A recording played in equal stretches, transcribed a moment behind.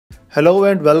Hello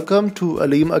and welcome to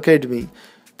Aleem Academy.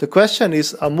 The question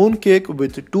is, a mooncake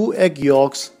with 2 egg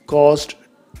yolks cost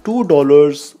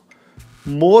 $2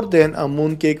 more than a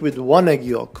mooncake with 1 egg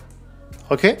yolk.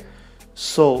 Okay,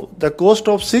 so the cost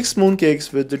of 6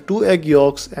 mooncakes with the 2 egg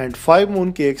yolks and 5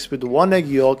 mooncakes with 1 egg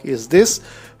yolk is this.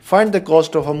 Find the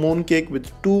cost of a mooncake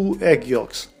with 2 egg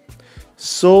yolks.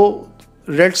 So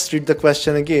let's read the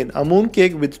question again. A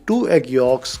mooncake with 2 egg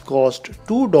yolks cost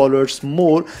 $2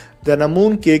 more than a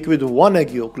mooncake with 1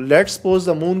 egg yolk. Let's suppose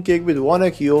the mooncake with 1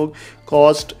 egg yolk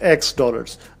cost X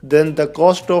dollars. Then the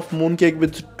cost of mooncake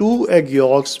with 2 egg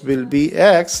yolks will be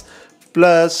X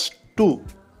plus 2.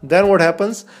 Then what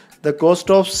happens? The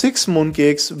cost of 6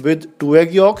 mooncakes with 2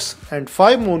 egg yolks and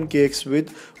 5 mooncakes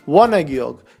with 1 egg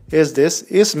yolk is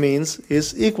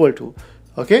equal to.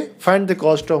 Okay, find the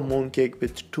cost of mooncake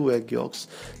with 2 egg yolks.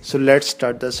 So let's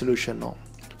start the solution now.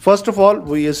 First of all,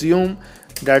 we assume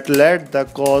that let the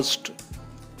cost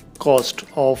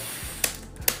of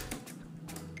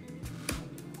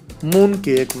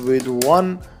mooncake with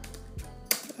 1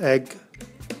 egg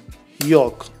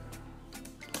yolk,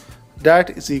 that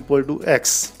is equal to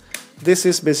X. This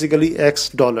is basically X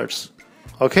dollars.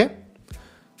 Okay,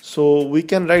 so we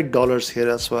can write dollars here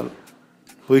as well.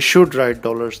 We should write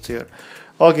dollars here.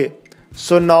 Okay,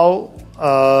 so now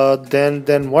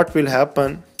then what will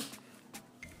happen?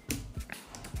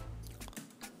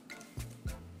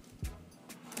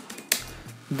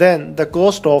 Then the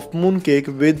cost of mooncake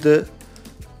with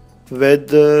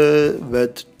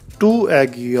 2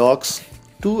 egg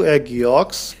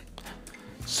yolks,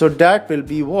 so that will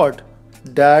be what?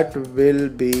 That will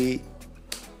be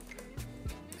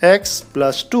X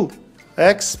plus $2.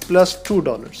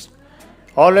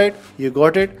 All right, you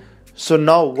got it. So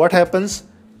now what happens?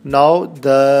 Now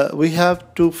we have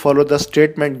to follow the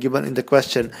statement given in the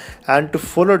question, and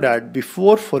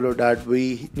before follow that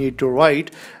we need to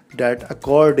write that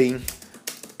according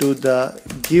to the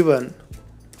given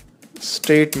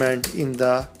statement in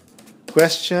the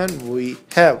question we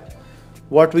have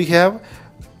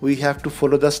to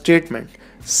follow the statement.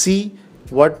 See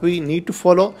what we need to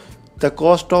follow: the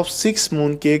cost of 6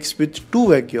 mooncakes with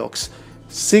 2 egg yolks.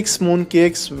 6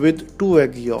 mooncakes with 2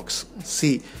 egg yolks.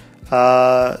 See,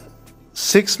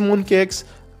 6 mooncakes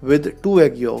with 2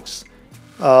 egg yolks.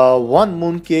 1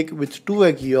 mooncake with 2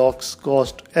 egg yolks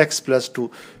cost X plus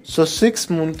 2. So 6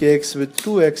 mooncakes with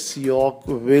 2 egg yolk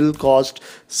will cost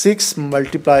 6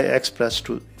 multiply X plus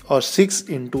 2, or 6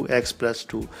 into X plus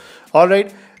 2.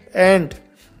 Alright, and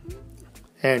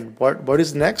what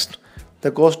is next?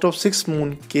 The cost of 6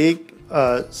 mooncakes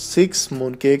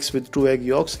with 2 egg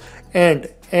yolks,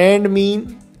 and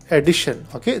mean addition.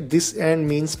 Okay, this and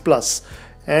means plus,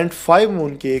 and 5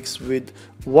 mooncakes with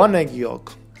 1 egg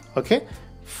yolk. Okay,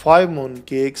 5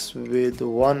 mooncakes with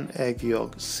 1 egg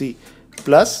yolk. See,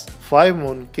 plus 5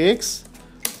 mooncakes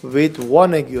with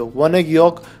 1 egg yolk. 1 egg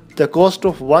yolk, the cost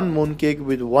of 1 mooncake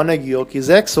with 1 egg yolk is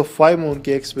X, so 5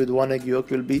 mooncakes with 1 egg yolk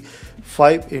will be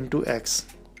 5 into X.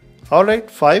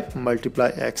 Alright, 5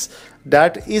 multiply X,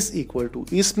 that is equal to,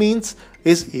 is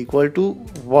equal to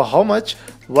how much?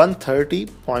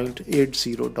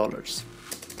 $130.80.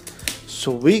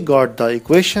 So we got the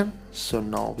equation. So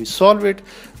now we solve it.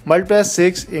 Multiply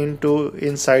 6 into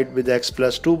inside with X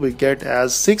plus 2, we get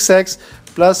as 6X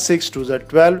plus 6 to the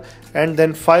 12, and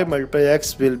then 5 multiply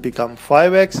X will become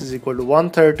 5X is equal to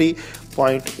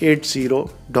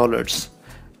 $130.80.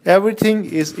 Everything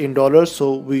is in dollars,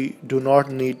 so we do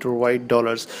not need to write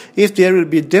dollars. If there will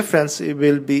be a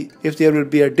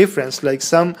difference, like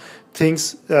some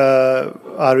things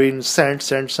are in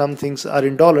cents and some things are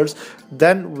in dollars,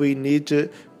 then we need to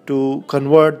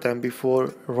convert them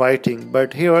before writing.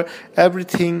 But here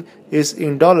everything is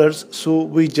in dollars, so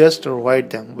we just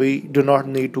write them. We do not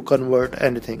need to convert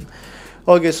anything.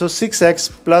 Okay, so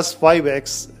 6x plus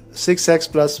 5x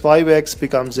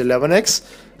becomes 11x.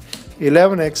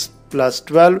 11x plus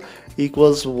 12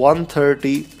 equals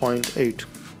 130.8.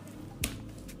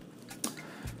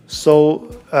 So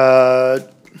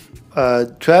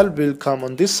 12 will come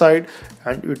on this side,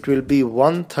 and it will be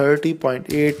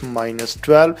 130.8 minus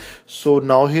 12. So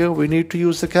now here we need to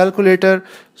use the calculator.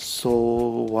 So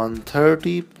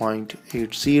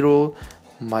 130.80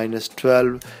 minus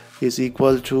 12 is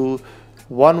equal to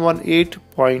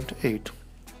 118.8.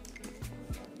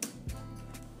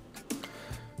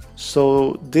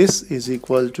 So this is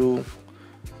equal to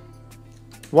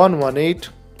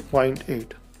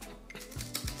 118.8.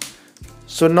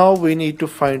 So now we need to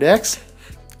find X.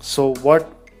 So what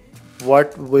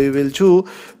we will do,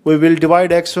 we will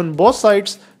divide X on both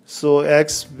sides. So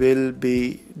X will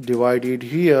be divided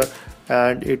here,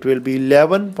 and it will be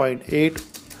 11.8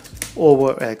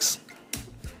 over X.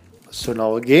 So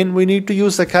now again we need to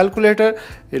use the calculator.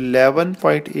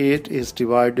 11.8 is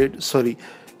divided, sorry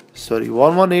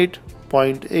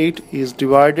 118.8 is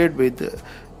divided with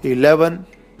 11,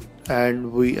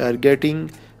 and we are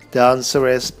getting the answer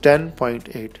as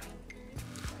 10.8.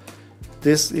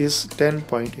 This is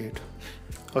 10.8.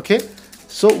 Okay,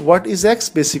 so what is x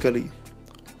basically?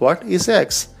 What is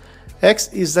x?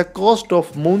 X is the cost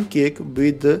of mooncake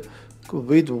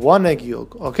with one egg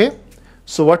yolk. Okay,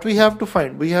 so what we have to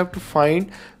find? We have to find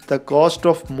the cost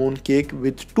of mooncake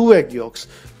with 2 egg yolks.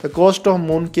 The cost of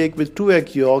mooncake with 2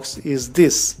 egg yolks is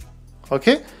this.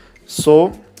 Okay,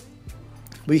 so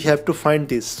we have to find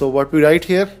this. So what we write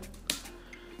here?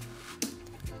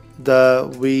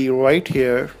 We write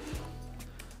here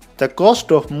the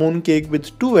cost of mooncake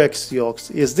with 2 egg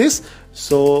yolks is this.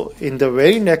 So in the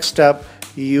very next step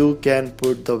you can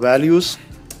put the values.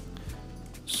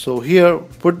 So here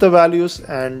put the values,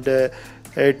 and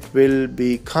it will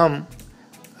become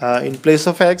in place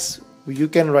of x you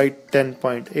can write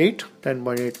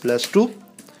 10.8 plus 2.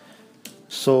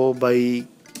 So by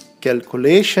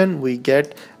calculation we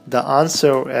get the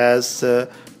answer as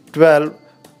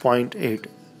 12.8.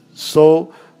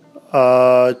 So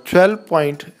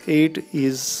 12.8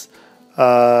 is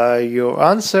your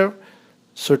answer.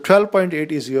 So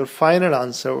 12.8 is your final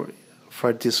answer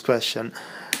for this question.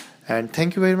 And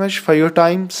thank you very much for your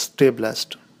time. Stay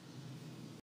blessed.